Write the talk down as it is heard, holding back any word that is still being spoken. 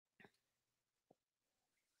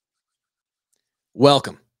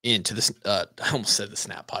Welcome into this. I almost said the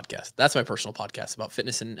Snap podcast. That's my personal podcast about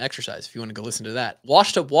fitness and exercise. If you want to go listen to that,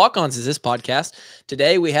 Washed Up Walk-Ons is this podcast.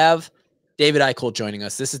 Today we have David Eickholt joining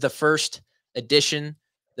us. This is the first edition,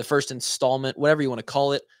 the first installment, whatever you want to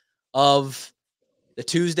call it, of the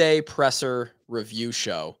Tuesday Presser Review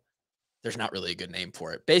Show. There's not really a good name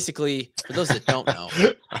for it. Basically, for those that don't know,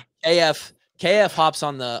 KF hops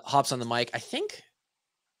on the mic. I think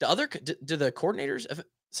do the coordinators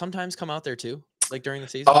sometimes come out there too? Like during the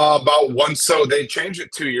season? About once. So they changed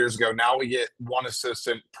it 2 years ago. Now we get one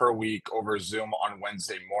assistant per week over Zoom on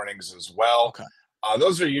Wednesday mornings as well. Okay.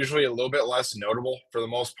 Those are usually a little bit less notable for the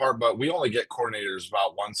most part, but we only get coordinators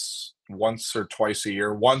about once or twice a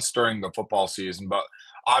year, once during the football season. But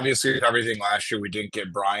obviously, with everything last year, we didn't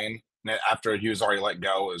get Brian after he was already let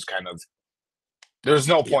go. It was kind of there's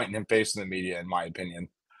no point in him facing the media, in my opinion.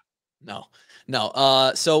 No.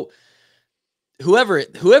 So whoever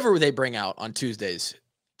they bring out on Tuesdays,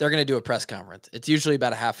 they're going to do a press conference. It's usually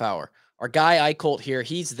about a half hour. Our guy Eickholt here,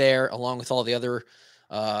 he's there along with all the other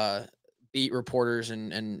beat reporters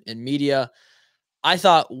and media. I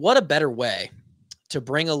thought, what a better way to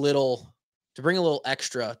bring a little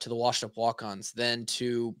extra to the Washed Up Walk-Ons than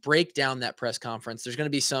to break down that press conference. There's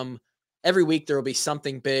going to be every week there will be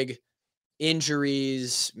something big,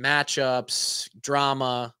 injuries, matchups,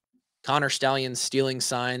 drama. Connor Stallion stealing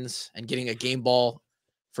signs and getting a game ball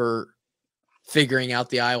for figuring out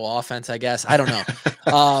the Iowa offense, I guess. I don't know.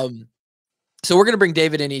 So we're going to bring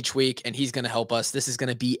David in each week, and he's going to help us. This is going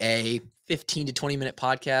to be a 15 to 20-minute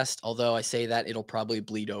podcast, although I say that it'll probably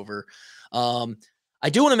bleed over. I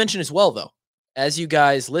do want to mention as well, though, as you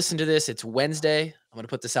guys listen to this, it's Wednesday. I'm going to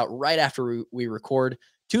put this out right after we record.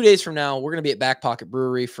 2 days from now, we're going to be at Back Pocket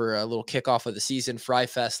Brewery for a little kickoff of the season, Fry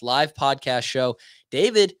Fest live podcast show.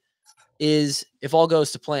 David is, if all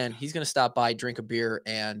goes to plan, he's going to stop by, drink a beer,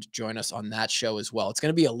 and join us on that show as well. It's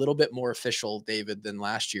going to be a little bit more official, David, than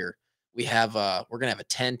last year. We're going to have a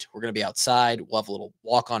tent. We're going to be outside. We'll have a little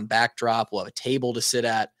walk-on backdrop. We'll have a table to sit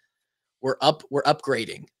at. We're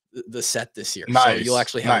upgrading the set this year. Nice. So you'll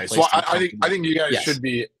actually have a place I think you guys should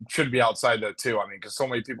be outside though too. I mean, because so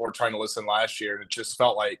many people were trying to listen last year, and it just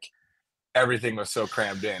felt like everything was so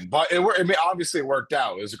crammed in. But obviously it worked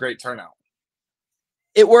out. It was a great turnout.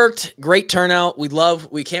 It worked. Great turnout. We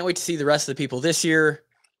can't wait to see the rest of the people this year.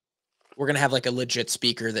 We're going to have like a legit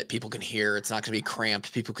speaker that people can hear. It's not going to be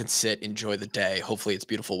cramped. People can sit, enjoy the day. Hopefully it's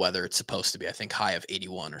beautiful weather. It's supposed to be, I think, high of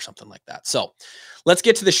 81 or something like that. So let's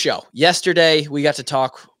get to the show. Yesterday, you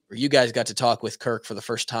guys got to talk with Kirk for the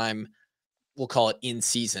first time. We'll call it in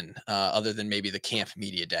season, other than maybe the camp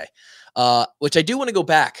media day, which I do want to go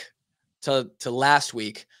back to last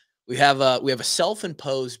week. We have a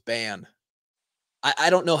self-imposed ban.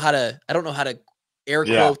 I don't know how to air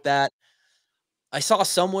quote that. I saw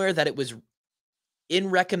somewhere that it was in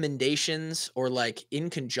recommendations or like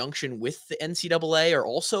in conjunction with the NCAA or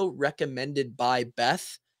also recommended by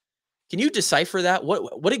Beth. Can you decipher that?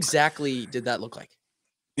 What exactly did that look like?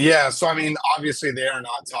 Yeah, so I mean, obviously they are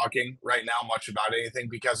not talking right now much about anything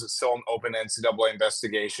because it's still an open NCAA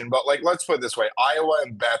investigation. But like, let's put it this way: Iowa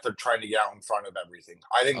and Beth are trying to get out in front of everything.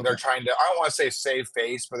 I think they're trying to. I don't want to say save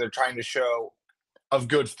face, but they're trying to show of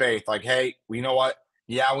good faith. Like, hey, you know what?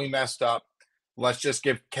 Yeah, we messed up. Let's just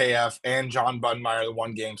give KF and John Budmeyer the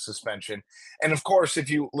 1-game suspension. And of course, if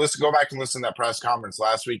you go back and listen to that press conference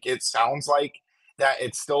last week, it sounds like that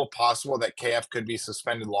it's still possible that KF could be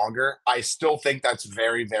suspended longer. I still think that's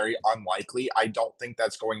very, very unlikely. I don't think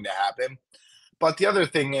that's going to happen. But the other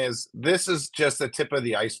thing is, this is just the tip of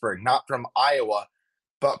the iceberg, not from Iowa,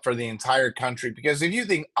 but for the entire country. Because if you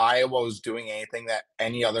think Iowa is doing anything that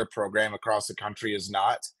any other program across the country is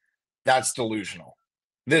not, that's delusional.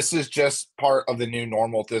 This is just part of the new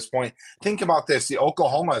normal at this point. Think about this. The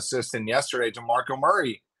Oklahoma assistant yesterday, DeMarco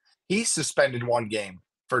Murray, he's suspended 1 game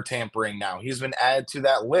for tampering now. He's been added to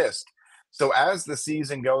that list. So as the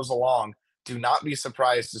season goes along, do not be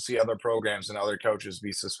surprised to see other programs and other coaches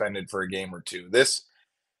be suspended for a game or two.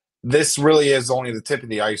 This really is only the tip of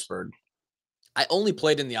the iceberg. I only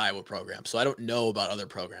played in the Iowa program, so I don't know about other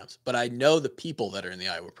programs, but I know the people that are in the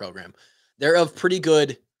Iowa program. They're of pretty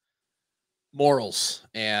good morals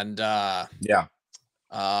and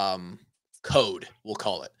code, we'll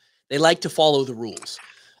call it. They like to follow the rules,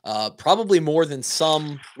 probably more than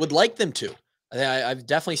some would like them to. I've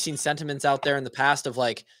definitely seen sentiments out there in the past of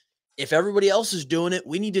like, if everybody else is doing it,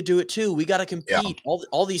 we need to do it too. We got to compete. Yeah.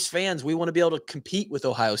 All these fans, we want to be able to compete with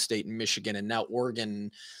Ohio State and Michigan and now Oregon,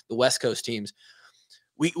 the West Coast teams.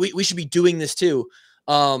 We should be doing this too.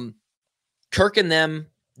 Kirk and them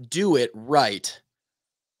do it right.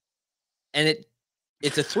 And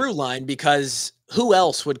it's a through line because who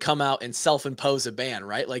else would come out and self-impose a ban,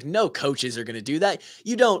 right? Like no coaches are going to do that.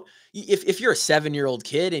 You don't, if you're a 7-year-old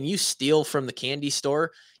kid and you steal from the candy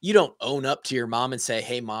store, you don't own up to your mom and say,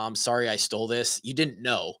 "Hey mom, sorry, I stole this. You didn't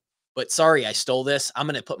know, but sorry, I stole this. I'm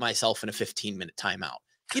going to put myself in a 15-minute timeout."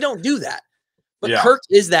 You don't do that. But Yeah. Kirk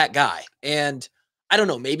is that guy. And I don't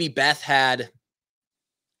know, maybe Beth had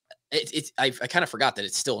I kind of forgot that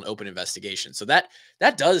it's still an open investigation. So that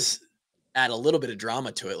does add a little bit of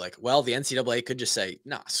drama to it. Like, well, the NCAA could just say,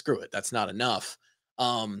 "Nah, screw it. That's not enough."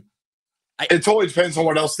 It totally depends on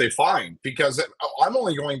what else they find, because I'm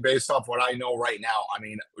only going based off what I know right now. I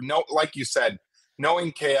mean, no, like you said,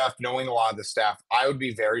 knowing KF, knowing a lot of the staff, I would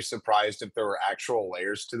be very surprised if there were actual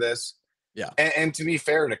layers to this. Yeah. And to be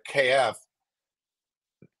fair to KF,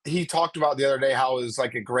 he talked about the other day how it was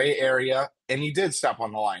like a gray area, and he did step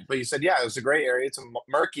on the line. But he said, yeah, it was a gray area. It's a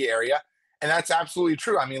murky area. And that's absolutely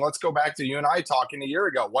true. I mean, let's go back to you and I talking a year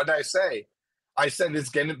ago. What did I say? I said,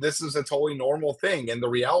 this is a totally normal thing. And the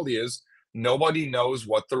reality is, nobody knows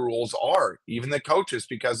what the rules are, even the coaches,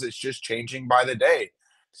 because it's just changing by the day.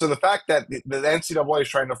 So the fact that the NCAA is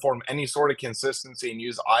trying to form any sort of consistency and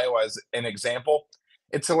use Iowa as an example,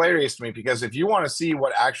 it's hilarious to me, because if you want to see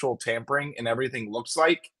what actual tampering and everything looks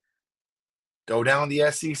like, go down the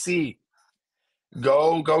SEC.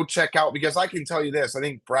 Go check out, because I can tell you this. I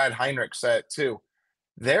think Brad Heinrich said it too.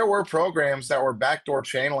 There were programs that were backdoor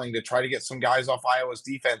channeling to try to get some guys off Iowa's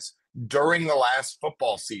defense during the last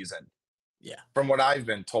football season. Yeah. From what I've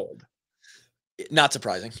been told. Not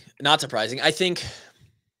surprising. Not surprising. I think,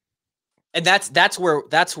 and that's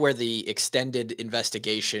where the extended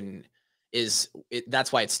investigation is.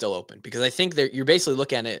 That's why it's still open, because I think that you're basically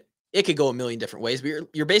looking at it. It could go a million different ways, but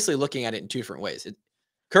you're basically looking at it in two different ways.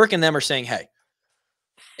 Kirk and them are saying, "Hey,"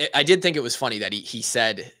 I did think it was funny that he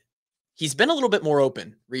said he's been a little bit more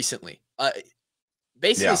open recently.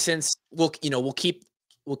 Basically, since we'll keep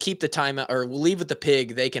the timeout, or we'll leave with the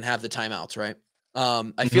pig. They can have the timeouts, right?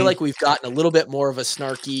 I feel like we've gotten a little bit more of a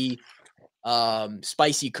snarky,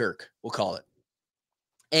 spicy Kirk, we'll call it.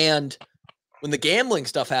 And when the gambling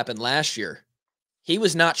stuff happened last year, he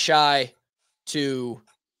was not shy to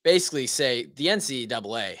basically say the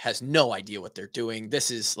NCAA has no idea what they're doing. This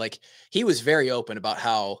is like, he was very open about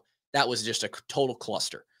how that was just a total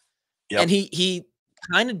cluster. Yep. And he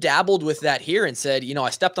kind of dabbled with that here and said, I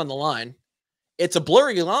stepped on the line. It's a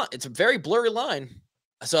blurry line. It's a very blurry line.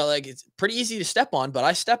 So like, it's pretty easy to step on, but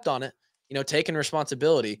I stepped on it, taking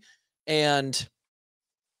responsibility. And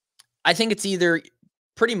I think it's either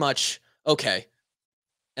pretty much okay.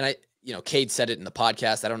 And Cade said it in the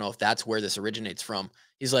podcast. I don't know if that's where this originates from.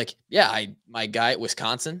 He's like, yeah, my guy at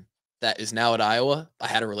Wisconsin that is now at Iowa, I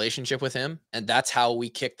had a relationship with him, and that's how we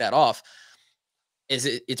kicked that off.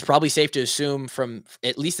 It's probably safe to assume, from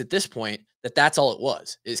at least at this point, that that's all it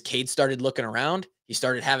was. Is Cade started looking around. He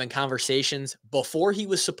started having conversations before he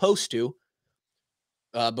was supposed to,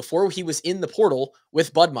 before he was in the portal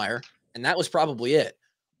with Budmeyer, and that was probably it.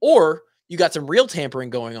 Or you got some real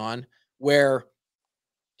tampering going on where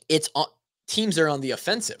teams are on the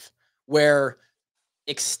offensive, where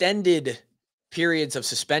extended periods of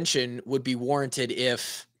suspension would be warranted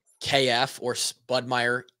if KF or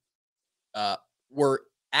Budmeyer were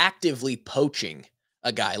actively poaching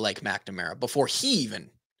a guy like McNamara before he even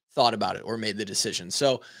thought about it or made the decision.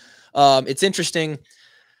 So it's interesting.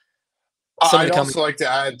 I'd also like to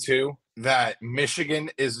add too that Michigan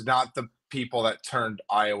is not the people that turned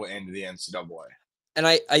Iowa into the NCAA. And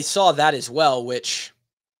I saw that as well, which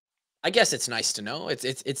I guess it's nice to know.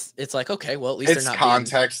 It's like, okay, well, at least it's they're not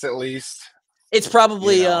context, at least. It's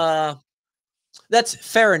probably that's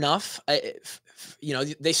fair enough.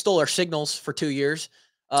 They stole our signals for 2 years.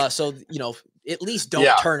 So, at least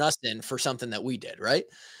don't turn us in for something that we did, right?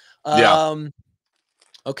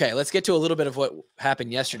 Okay, let's get to a little bit of what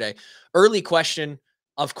happened yesterday. Early question,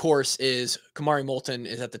 of course, is Kamari Moulton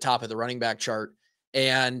is at the top of the running back chart.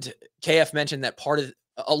 And KF mentioned that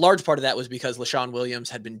a large part of that was because LaShawn Williams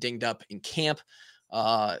had been dinged up in camp.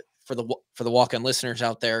 For the walk-on listeners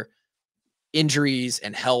out there, injuries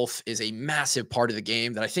and health is a massive part of the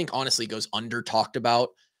game that I think honestly goes under talked about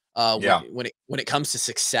when it comes to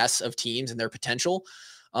success of teams and their potential.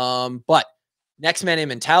 But next man in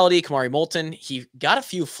mentality, Kamari Moulton, he got a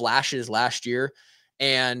few flashes last year,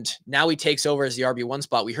 and now he takes over as the RB1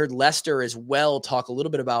 spot. We heard Lester as well talk a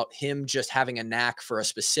little bit about him just having a knack for a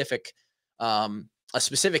specific thing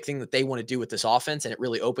that they want to do with this offense, and it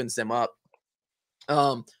really opens them up.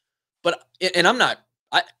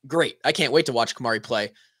 Great. I can't wait to watch Kamari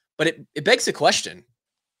play, but it begs the question.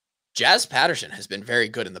 Jazz Patterson has been very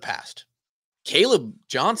good in the past. Caleb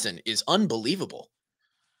Johnson is unbelievable.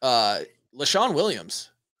 LaShawn Williams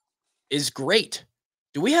is great.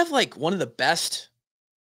 do we have like one of the best,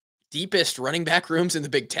 deepest running back rooms in the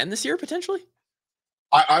Big Ten this year, potentially?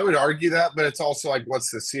 I would argue that, but it's also like,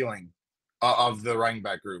 what's the ceiling of the running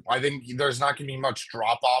back group? I think there's not going to be much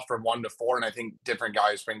drop off from 1 to 4, and I think different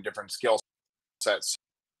guys bring different skill sets.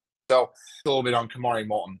 So a little bit on Kamari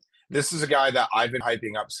Moulton. This is a guy that I've been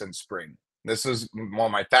hyping up since spring. This is one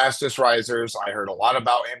of my fastest risers. I heard a lot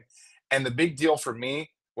about him. And the big deal for me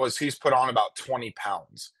was he's put on about 20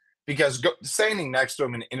 pounds. Because standing next to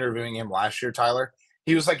him and interviewing him last year, Tyler,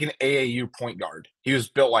 he was like an AAU point guard. He was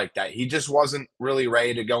built like that. He just wasn't really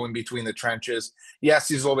ready to go in between the trenches. Yes,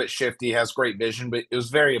 he's a little bit shifty, has great vision, but it was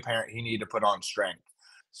very apparent he needed to put on strength.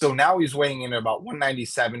 So now he's weighing in at about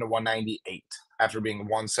 197 to 198 after being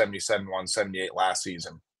 177, 178 last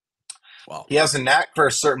season. Wow. He has a knack for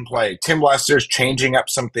a certain play. Tim Lester's changing up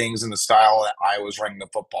some things in the style that Iowa's running the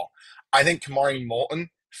football. I think Kamari Moulton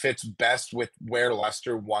fits best with where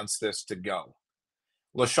Lester wants this to go.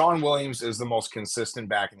 LaShawn Williams is the most consistent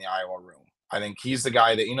back in the Iowa room. I think he's the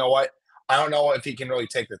guy that, you know what, I don't know if he can really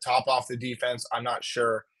take the top off the defense. I'm not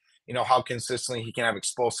sure, how consistently he can have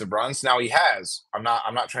explosive runs. Now he has. I'm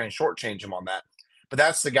not trying to shortchange him on that. But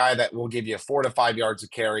that's the guy that will give you 4 to 5 yards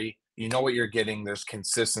of carry. You know what you're getting. There's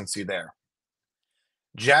consistency there.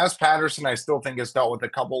 Jazz Patterson, I still think, has dealt with a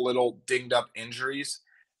couple little dinged up injuries.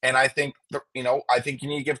 And I think, I think you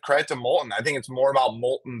need to give credit to Moulton. I think it's more about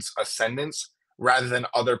Moulton's ascendance rather than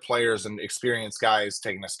other players and experienced guys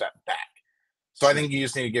taking a step back. So I think you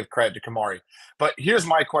just need to give credit to Kamari. But here's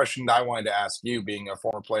my question that I wanted to ask you, being a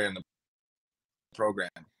former player in the program.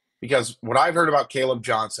 Because what I've heard about Caleb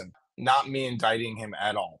Johnson, not me indicting him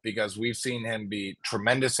at all, because we've seen him be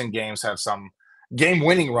tremendous in games, have some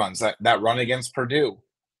game-winning runs, that run against Purdue.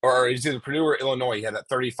 Or it's either Purdue or Illinois. He had that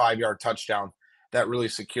 35-yard touchdown that really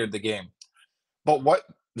secured the game. But what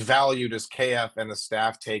value does KF and the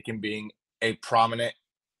staff take in being a prominent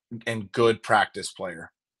and good practice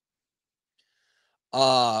player?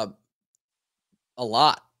 A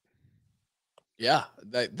lot. Yeah,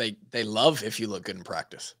 they love if you look good in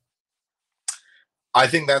practice. I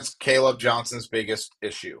think that's Caleb Johnson's biggest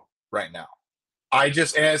issue right now. And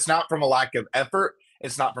it's not from a lack of effort.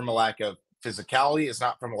 It's not from a lack of physicality. It's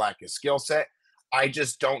not from a lack of skill set. I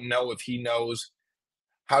just don't know if he knows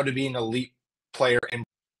how to be an elite player in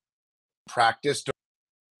practice to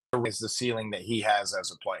raise the ceiling that he has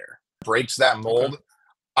as a player. Breaks that mold. Okay.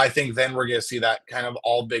 I think then we're going to see that kind of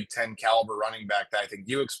all Big Ten caliber running back that I think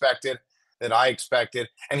you expected, that I expected.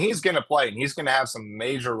 And he's going to play, and he's going to have some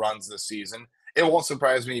major runs this season. It won't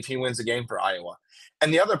surprise me if he wins a game for Iowa.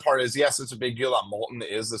 And the other part is, yes, it's a big deal that Moulton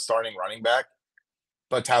is the starting running back.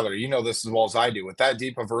 But Tyler, you know this as well as I do. With that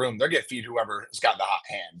deep of a room, they're going to feed whoever has got the hot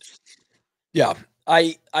hand. Yeah.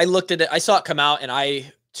 I looked at it. I saw it come out, and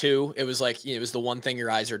I, too, it was like, it was the one thing your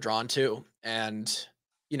eyes are drawn to. And,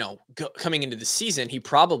 coming into the season, he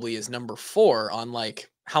probably is number 4 on, like,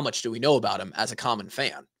 how much do we know about him as a common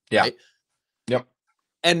fan? Yeah. Right? Yep.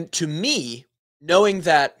 And to me, knowing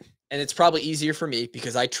that, and it's probably easier for me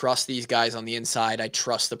because I trust these guys on the inside. I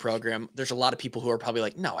trust the program. There's a lot of people who are probably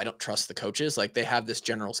like, no, I don't trust the coaches. Like, they have this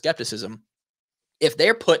general skepticism. If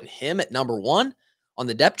they're putting him at number 1 on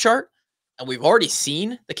the depth chart, and we've already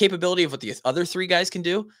seen the capability of what the other 3 guys can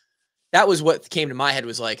do, that was what came to my head,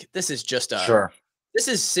 was like, this is just this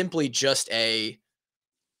is simply just and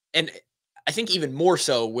I think even more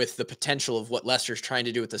so with the potential of what Lester's trying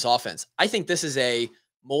to do with this offense. I think this is a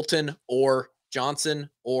Moulton or Johnson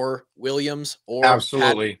or Williams or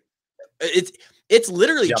absolutely. It's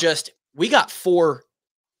literally just, we got 4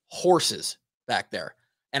 horses back there,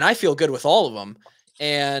 and I feel good with all of them.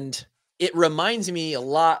 And it reminds me a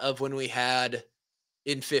lot of when we had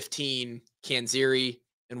in 15 Kanziri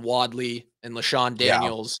and Wadley and LaShawn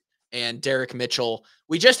Daniels and Derek Mitchell.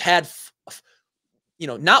 We just had,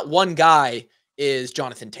 not one guy is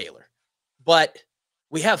Jonathan Taylor, but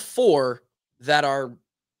we have 4 that are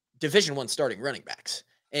Division I starting running backs.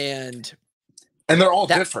 And they're all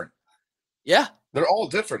different. Yeah. They're all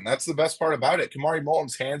different. That's the best part about it. Kamari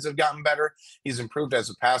Moulton's hands have gotten better. He's improved as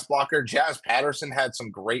a pass blocker. Jazz Patterson had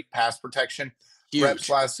some great pass protection reps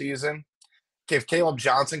last season. If Caleb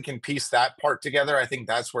Johnson can piece that part together, I think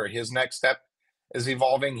that's where his next step is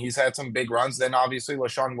evolving. He's had some big runs. Then obviously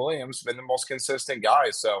LaShawn Williams been the most consistent guy.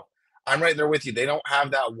 So I'm right there with you. They don't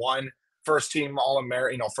have that one first team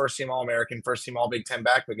All-American, first team All-American, first team All-Big Ten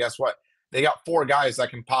back. But guess what? They got 4 guys that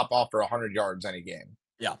can pop off for 100 yards any game.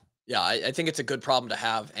 Yeah. Yeah. I think it's a good problem to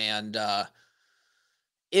have. And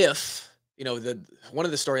if, one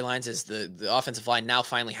of the storylines is the offensive line now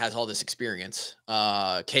finally has all this experience.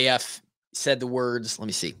 KF said the words, let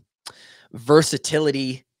me see,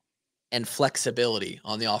 versatility and flexibility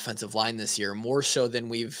on the offensive line this year, more so than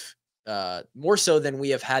we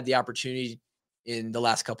have had the opportunity in the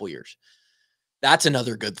last couple years. That's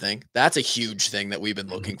another good thing. That's a huge thing that we've been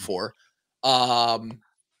looking for.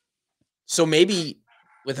 So maybe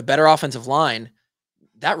with a better offensive line,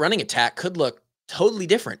 that running attack could look totally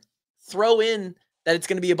different. Throw in that it's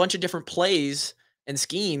going to be a bunch of different plays and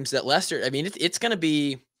schemes that Leicester, I mean, it's going to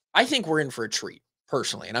be, I think we're in for a treat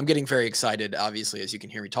personally. And I'm getting very excited, obviously, as you can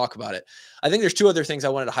hear me talk about it. I think there's two other things I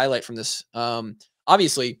wanted to highlight from this.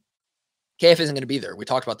 Obviously, KF isn't going to be there. We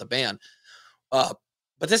talked about the ban.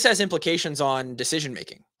 But this has implications on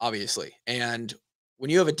decision-making, obviously. And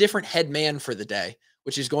when you have a different head man for the day,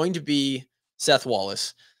 which is going to be Seth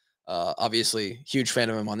Wallace, obviously huge fan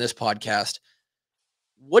of him on this podcast.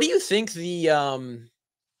 What do you think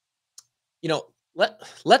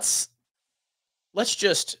let's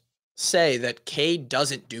just say that Cade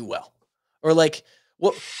doesn't do well, or like,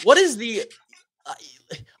 what is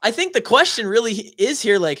I think the question really is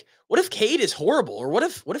here, like, what if Cade is horrible, or what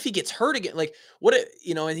if he gets hurt again? Like, what if,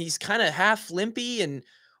 and he's kind of half limpy and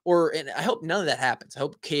I hope none of that happens. I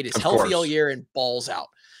hope Cade is healthy all year and balls out.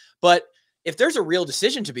 But if there's a real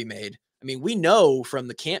decision to be made, I mean, we know from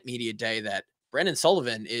the camp media day that Brendan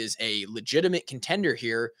Sullivan is a legitimate contender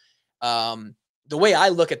here. The way I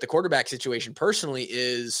look at the quarterback situation personally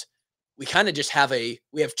is we kind of just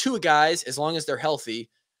we have two guys, as long as they're healthy.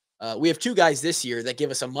 We have two guys this year that give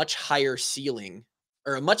us a much higher ceiling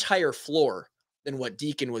or a much higher floor than what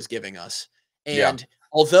Deacon was giving us. And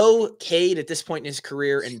although Cade at this point in his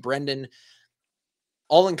career and Brendan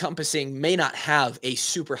all encompassing may not have a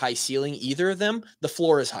super high ceiling, either of them, the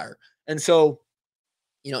floor is higher. And so,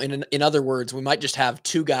 in other words, we might just have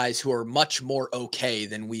two guys who are much more okay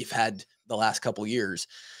than we've had the last couple years.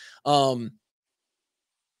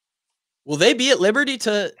 Will they be at liberty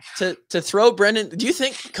to throw Brendan? Do you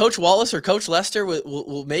think Coach Wallace or Coach Lester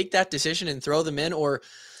will make that decision and throw them in? Or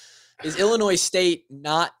is Illinois State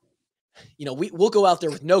not, we'll go out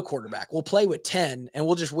there with no quarterback. We'll play with 10 and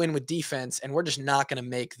we'll just win with defense. And we're just not going to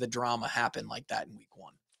make the drama happen like that in week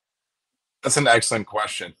 1. That's an excellent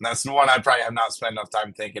question. That's the one I probably have not spent enough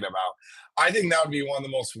time thinking about. I think that would be one of the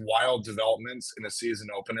most wild developments in a season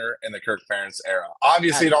opener in the Kirk Ferentz era.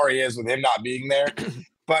 Obviously, it already is with him not being there.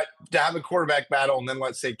 But to have a quarterback battle and then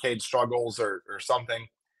let's say Cade struggles or something,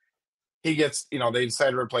 he gets, they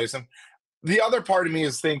decide to replace him. The other part of me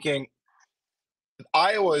is thinking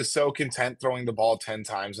Iowa is so content throwing the ball 10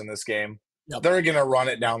 times in this game. Yep. They're going to run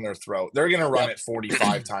it down their throat. They're going to run it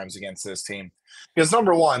 45 times against this team. Because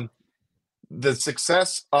number one, the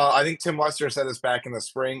success, I think Tim Lester said this back in the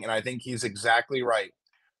spring, and I think he's exactly right.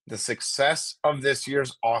 The success of this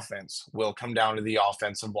year's offense will come down to the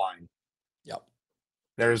offensive line. Yep.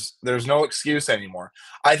 There's no excuse anymore.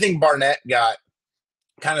 I think Barnett got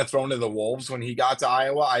kind of thrown to the wolves when he got to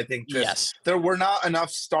Iowa. I think there were not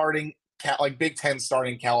enough like Big Ten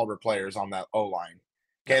starting caliber players on that O-line.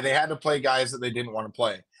 Okay, they had to play guys that they didn't want to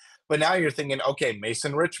play. But now you're thinking, okay,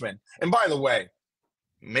 Mason Richmond. And by the way,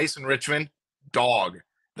 Mason Richmond, dog.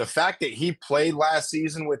 The fact that he played last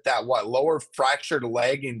season with that lower fractured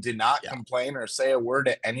leg and did not complain or say a word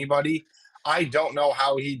to anybody, I don't know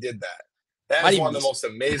how he did that. That is one of the most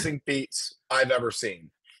amazing feats I've ever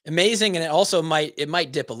seen. Amazing, and it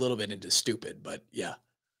might dip a little bit into stupid, but yeah.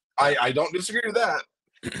 I don't disagree with that.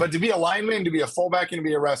 But to be a lineman, to be a fullback, and to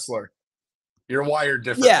be a wrestler, you're wired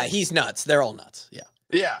differently. Yeah, he's nuts. They're all nuts.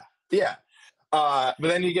 Yeah. Yeah. But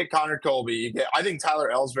then you get Connor Colby. I think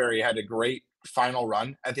Tyler Ellsbury had a great final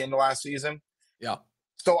run at the end of last season. Yeah.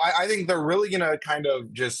 So I think they're really going to kind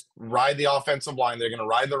of just ride the offensive line. They're going to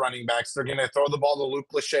ride the running backs. They're going to throw the ball to Luke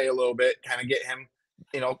Lachey a little bit, kind of get him,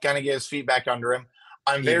 kind of get his feet back under him.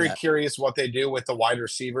 I'm very curious what they do with the wide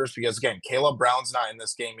receivers because, again, Caleb Brown's not in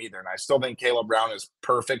this game either. And I still think Caleb Brown is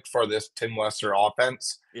perfect for this Tim Lester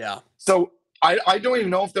offense. Yeah. So I don't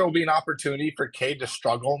even know if there will be an opportunity for Cade to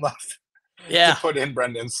struggle enough to put in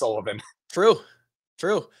Brendan Sullivan. True.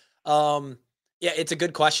 Yeah, it's a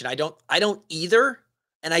good question. I don't either.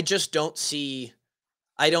 And I just don't see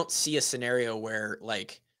a scenario where,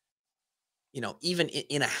 like, even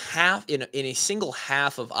in a single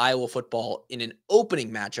half of Iowa football in an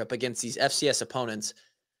opening matchup against these FCS opponents,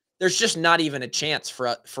 there's just not even a chance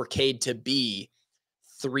for Cade to be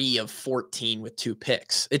 3 of 14 with 2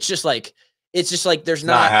 picks. It's just like there's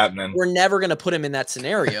not happening. We're never going to put him in that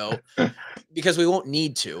scenario because we won't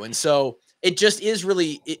need to. And so it just is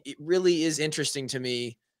it really is interesting to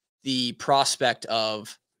me, the prospect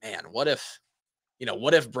of, man, what if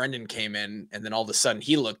Brendan came in and then all of a sudden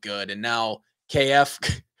he looked good and now KF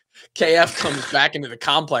comes back into the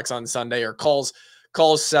complex on Sunday or calls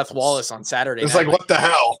calls Seth Wallace on Saturday It's night. like, what the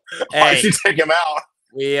hell? Why did you take him out?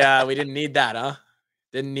 We didn't need that, huh?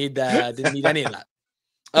 Didn't need that. Didn't need any of that.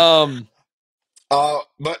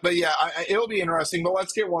 But yeah, it'll be interesting. But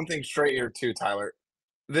let's get one thing straight here too, Tyler.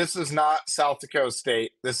 This is not South Dakota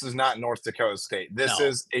State. This is not North Dakota State. This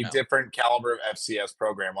is a different caliber of FCS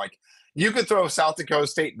program. Like, you could throw South Dakota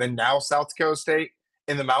State, then now South Dakota State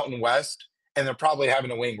in the Mountain West, and they're probably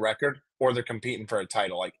having a winning record, or they're competing for a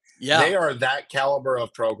title. Like, they are that caliber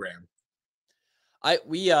of program. I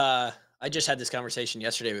just had this conversation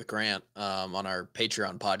yesterday with Grant on our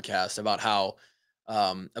Patreon podcast about how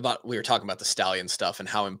we were talking about the Stallion stuff and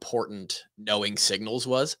how important knowing signals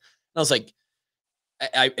was. And I was like,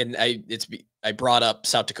 I brought up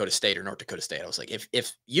South Dakota State or North Dakota State. I was like,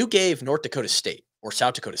 if you gave North Dakota State or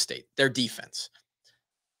South Dakota State their defense,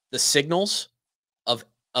 the signals of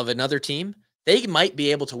another team, they might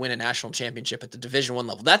be able to win a national championship at the Division I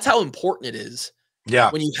level. That's how important it is. Yeah.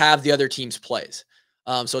 When you have the other team's plays.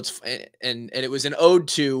 So it's and it was an ode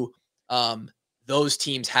to those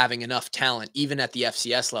teams having enough talent, even at the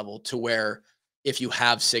FCS level, to where if you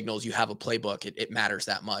have signals, you have a playbook, it matters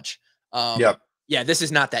that much. Yeah, this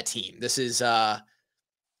is not that team. This is I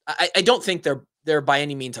don't think they're by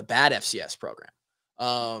any means a bad FCS program.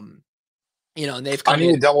 And they've I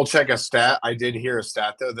need to double check a stat. I did hear a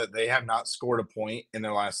stat though that they have not scored a point in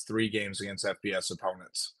their last 3 games against FBS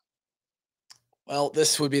opponents. Well,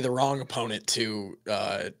 this would be the wrong opponent to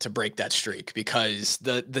break that streak, because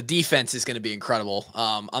the defense is going to be incredible.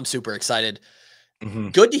 I'm super excited. Mm-hmm.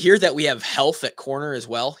 Good to hear that we have health at corner as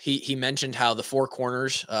well. He mentioned how the 4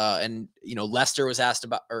 corners and Nestor was asked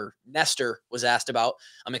about.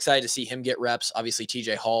 I'm excited to see him get reps. Obviously,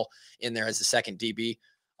 TJ Hall in there as the second DB.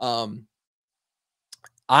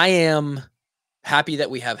 I am happy that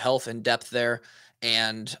we have health and depth there,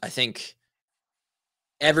 and I think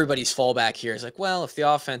everybody's fallback here is like, well, if the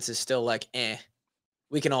offense is still like,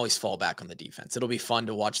 we can always fall back on the defense. It'll be fun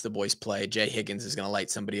to watch the boys play. Jay Higgins is going to light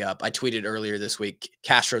somebody up. I tweeted earlier this week,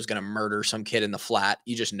 Castro's going to murder some kid in the flat.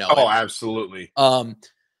 You just know. Oh, absolutely.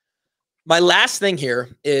 My last thing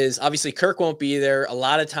here is obviously Kirk won't be there. A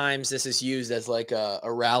lot of times this is used as like a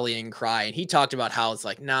rallying cry. And he talked about how it's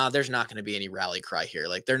like, nah, there's not going to be any rally cry here.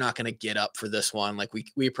 Like, they're not going to get up for this one. Like,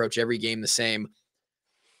 we approach every game the same.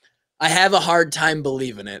 I have a hard time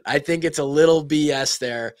believing it. I think it's a little BS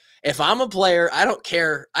there. If I'm a player, I don't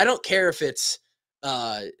care. I don't care if it's,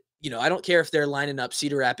 I don't care if they're lining up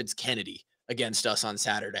Cedar Rapids Kennedy against us on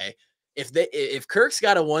Saturday. If Kirk's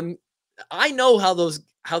got a one, I know how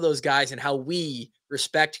those guys and how we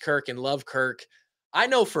respect Kirk and love Kirk. I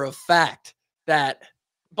know for a fact that,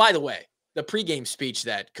 by the way, the pregame speech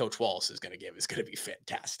that Coach Wallace is going to give is going to be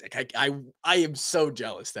fantastic. I am so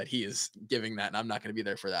jealous that he is giving that, and I'm not going to be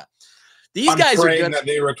there for that. I'm guys praying are that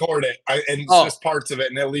they record it and just parts of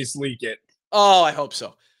it and at least leak it. Oh, I hope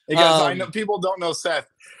so. Because I know people don't know Seth.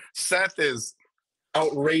 Seth is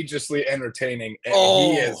outrageously entertaining, and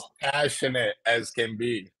he is passionate as can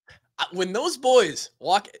be. When those boys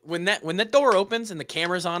walk, when that door opens and the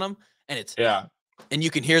camera's on them, and it's and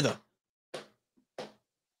you can hear the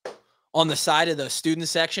on the side of the student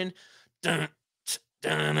section, and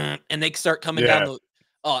they start coming down the.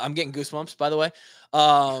 Oh, I'm getting goosebumps, by the way.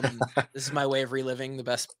 This is my way of reliving the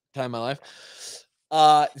best time of my life.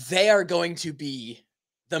 They are going to be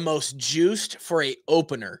the most juiced for a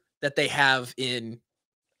opener that they have in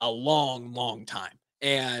a long, long time.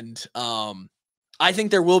 And I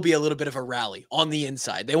think there will be a little bit of a rally on the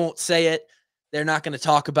inside. They won't say it. They're not going to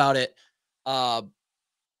talk about it.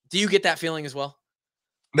 Do you get that feeling as well?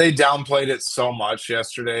 They downplayed it so much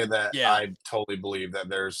yesterday that I totally believe that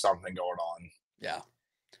there's something going on. Yeah.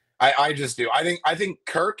 I just do. I think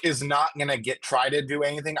Kirk is not going to try to do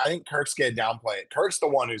anything. I think Kirk's going to downplay it. Kirk's the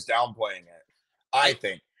one who's downplaying it, I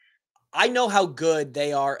think. I know how good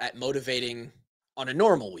they are at motivating on a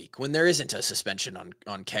normal week when there isn't a suspension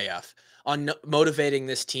on KF, on motivating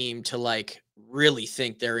this team to like really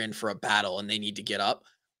think they're in for a battle and they need to get up.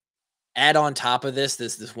 Add on top of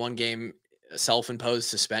this one game self-imposed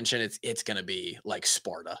suspension. It's going to be like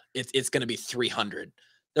Sparta. It's going to be 300.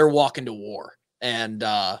 They're walking to war. And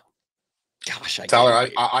gosh, Tyler,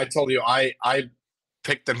 I told you I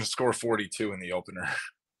picked them to score 42 in the opener.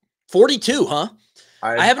 42, huh?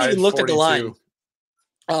 I haven't even looked 42. At the line.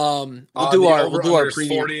 We'll do our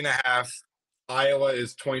preview. 40.5. Iowa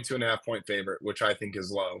is 22.5 point favorite, which I think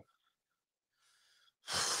is low.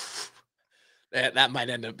 That might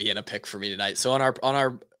end up being a pick for me tonight. So on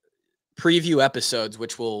our preview episodes,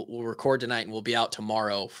 which we'll record tonight and will be out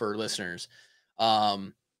tomorrow for listeners,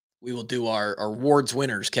 we will do our Ward's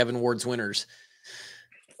winners, Kevin Ward's winners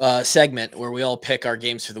segment where we all pick our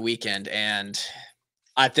games for the weekend. And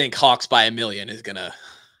I think Hawks by 1,000,000 is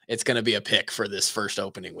it's gonna be a pick for this first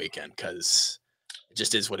opening weekend because it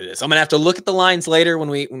just is what it is. I'm gonna have to look at the lines later when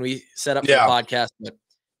we set up for the Yeah. podcast, but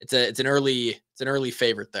it's an early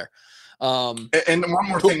favorite there. And one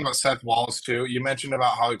more Cool. thing about Seth Wallace too. You mentioned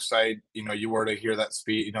about how excited you were to hear that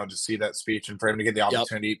speech, to see that speech, and for him to get the Yep.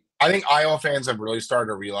 opportunity. I think Iowa fans have really started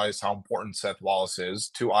to realize how important Seth Wallace is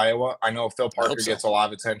to Iowa. I know Phil Parker so. gets a lot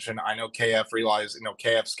of attention. I know KF realized,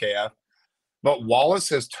 KF's KF, but Wallace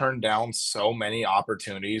has turned down so many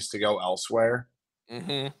opportunities to go elsewhere.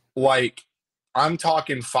 Mm-hmm. Like, I'm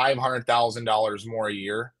talking $500,000 more a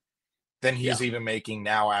year than he's even making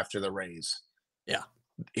now after the raise. Yeah.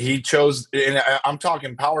 He chose, and I'm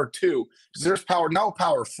talking power 2. There's power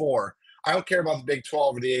 4. I don't care about the Big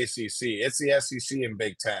 12 or the ACC. It's the SEC and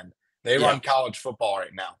Big 10. They run college football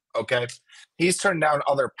right now. Okay. He's turned down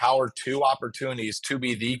other power 2 opportunities to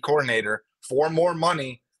be the coordinator for more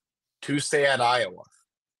money to stay at Iowa.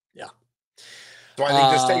 Yeah. So I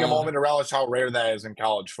think just take a moment to relish how rare that is in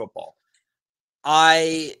college football.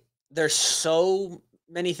 There's so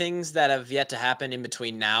many things that have yet to happen in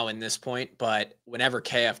between now and this point, but whenever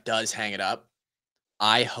KF does hang it up,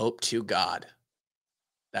 I hope to God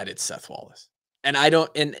that it's Seth Wallace. And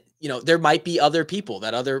there might be other people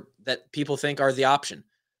that people think are the option.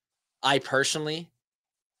 I personally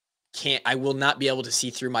I will not be able to see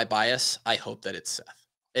through my bias. I hope that it's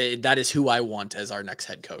Seth. That is who I want as our next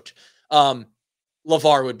head coach.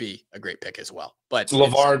 LeVar would be a great pick as well, but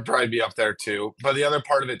LeVar would probably be up there too. But the other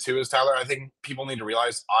part of it too is, Tyler, I think people need to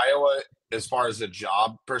realize Iowa, as far as a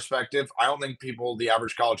job perspective, I don't think the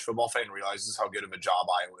average college football fan realizes how good of a job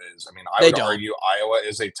Iowa is. I mean, I would argue Iowa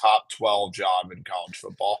is a top 12 job in college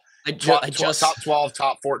football. Top 12,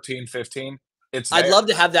 top 14, 15. I'd love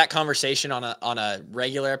to have that conversation on a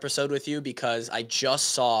regular episode with you, because I just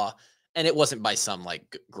saw, and it wasn't by some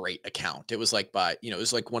like great account. It was like by, it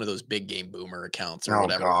was like one of those big game boomer accounts or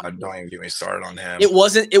whatever. Oh God, don't even get me started on him. It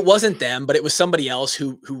wasn't them, but it was somebody else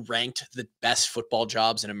who ranked the best football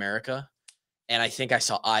jobs in America. And I think I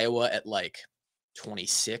saw Iowa at like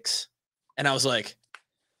 26. And I was like,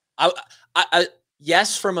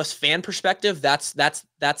 yes, from a fan perspective, that's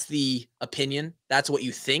the opinion. That's what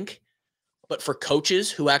you think. But for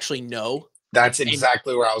coaches who actually know, that's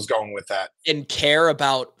exactly where I was going with that, and care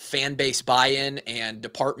about fan base buy-in and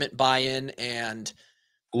department buy-in and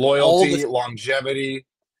loyalty, longevity,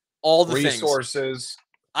 all the resources. Things,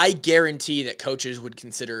 I guarantee that coaches would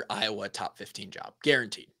consider Iowa a top 15 job.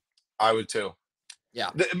 Guaranteed. I would too. Yeah.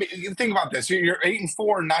 Think about this. You're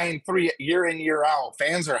 8-4, 9-3 year in, year out.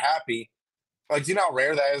 Fans are happy. Like, do you know how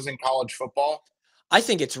rare that is in college football? I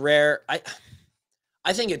think it's rare.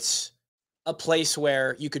 I think it's a place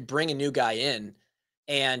where you could bring a new guy in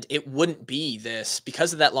and it wouldn't be this,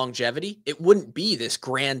 because of that longevity, it wouldn't be this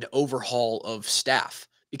grand overhaul of staff,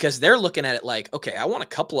 because they're looking at it like, okay, I want a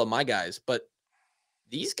couple of my guys, but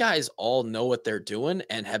these guys all know what they're doing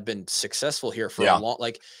and have been successful here for a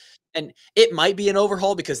long, and it might be an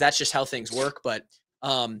overhaul because that's just how things work. But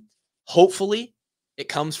hopefully it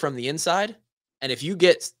comes from the inside. And if you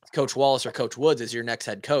get Coach Wallace or Coach Woods as your next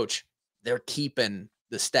head coach, they're keeping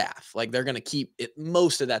the staff. Like, they're going to keep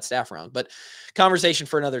most of that staff around. But conversation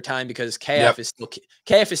for another time, because KF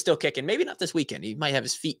is still kicking. Maybe not this weekend. He might have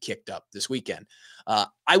his feet kicked up this weekend.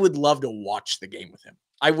 I would love to watch the game with him.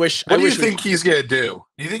 What do you think he's going to do?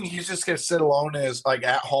 Do you think he's just going to sit alone as like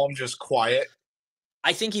at home, just quiet?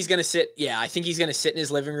 I think he's going to sit. Yeah, I think he's going to sit in his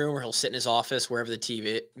living room, or he'll sit in his office, wherever the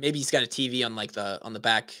TV. Maybe he's got a TV on on the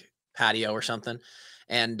back patio or something.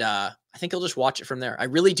 And I think he'll just watch it from there. I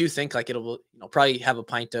really do think like it'll, probably have a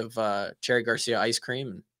pint of Cherry Garcia ice cream.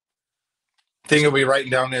 And think he'll be writing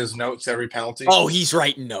down his notes every penalty. Oh, he's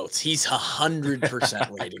writing notes. He's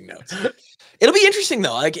 100% writing notes. It'll be interesting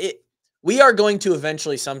though. We are going to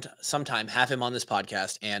eventually sometime have him on this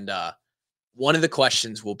podcast, and one of the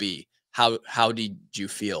questions will be, how did you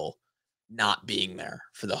feel not being there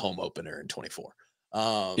for the home opener in 24?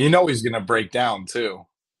 He's going to break down too.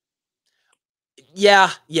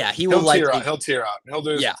 Yeah, he will. He'll tear up. He'll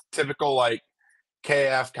do his typical like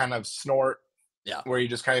KF kind of snort. Yeah, where you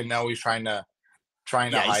just kind of know he's trying to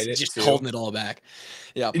hide it. Just holding it all back.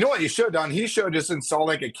 Yeah. You know what he should have done? He should have just installed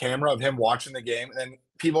like a camera of him watching the game, and then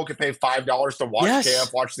people could pay $5 to watch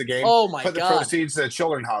KF watch the game. Oh my God! Put the proceeds to the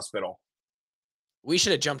children's hospital. We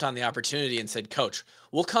should have jumped on the opportunity and said, Coach,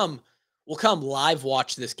 we'll come live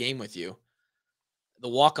watch this game with you. The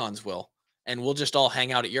walk-ons will. And we'll just all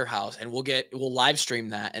hang out at your house, and we'll live stream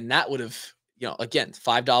that. And that would have, again,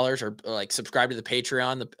 $5 or like subscribe to the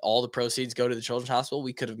Patreon. All the proceeds go to the children's hospital.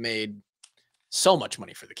 We could have made so much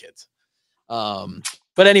money for the kids.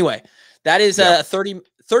 But anyway, that is a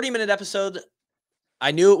 30-minute episode.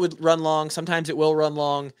 I knew it would run long. Sometimes it will run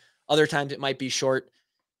long. Other times it might be short.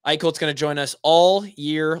 Eicholt's going to join us all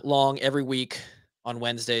year long, every week on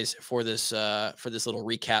Wednesdays for this little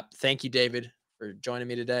recap. Thank you, David, for joining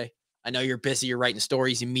me today. I know you're busy. You're writing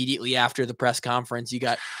stories immediately after the press conference. You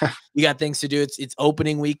got things to do. It's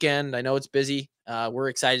opening weekend. I know it's busy. We're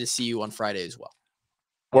excited to see you on Friday as well.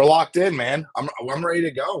 We're locked in, man. I'm ready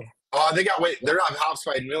to go. They're on Hops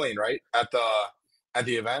by Million, right? At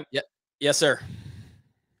the event? Yep. Yes, sir.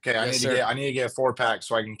 Okay, I need to get a 4-pack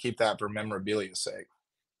so I can keep that for memorabilia's sake.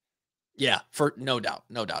 Yeah, for no doubt.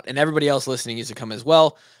 And everybody else listening needs to come as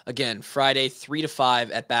well. Again, Friday, 3 to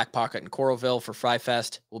 5 at Back Pocket in Coralville for Fry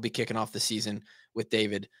Fest. We'll be kicking off the season with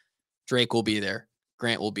David. Drake will be there.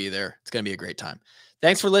 Grant will be there. It's going to be a great time.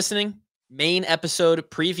 Thanks for listening. Main episode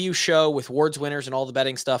preview show with awards winners and all the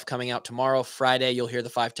betting stuff coming out tomorrow. Friday, you'll hear the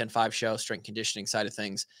 5-10-5 show, strength conditioning side of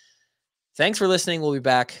things. Thanks for listening. We'll be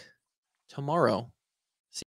back tomorrow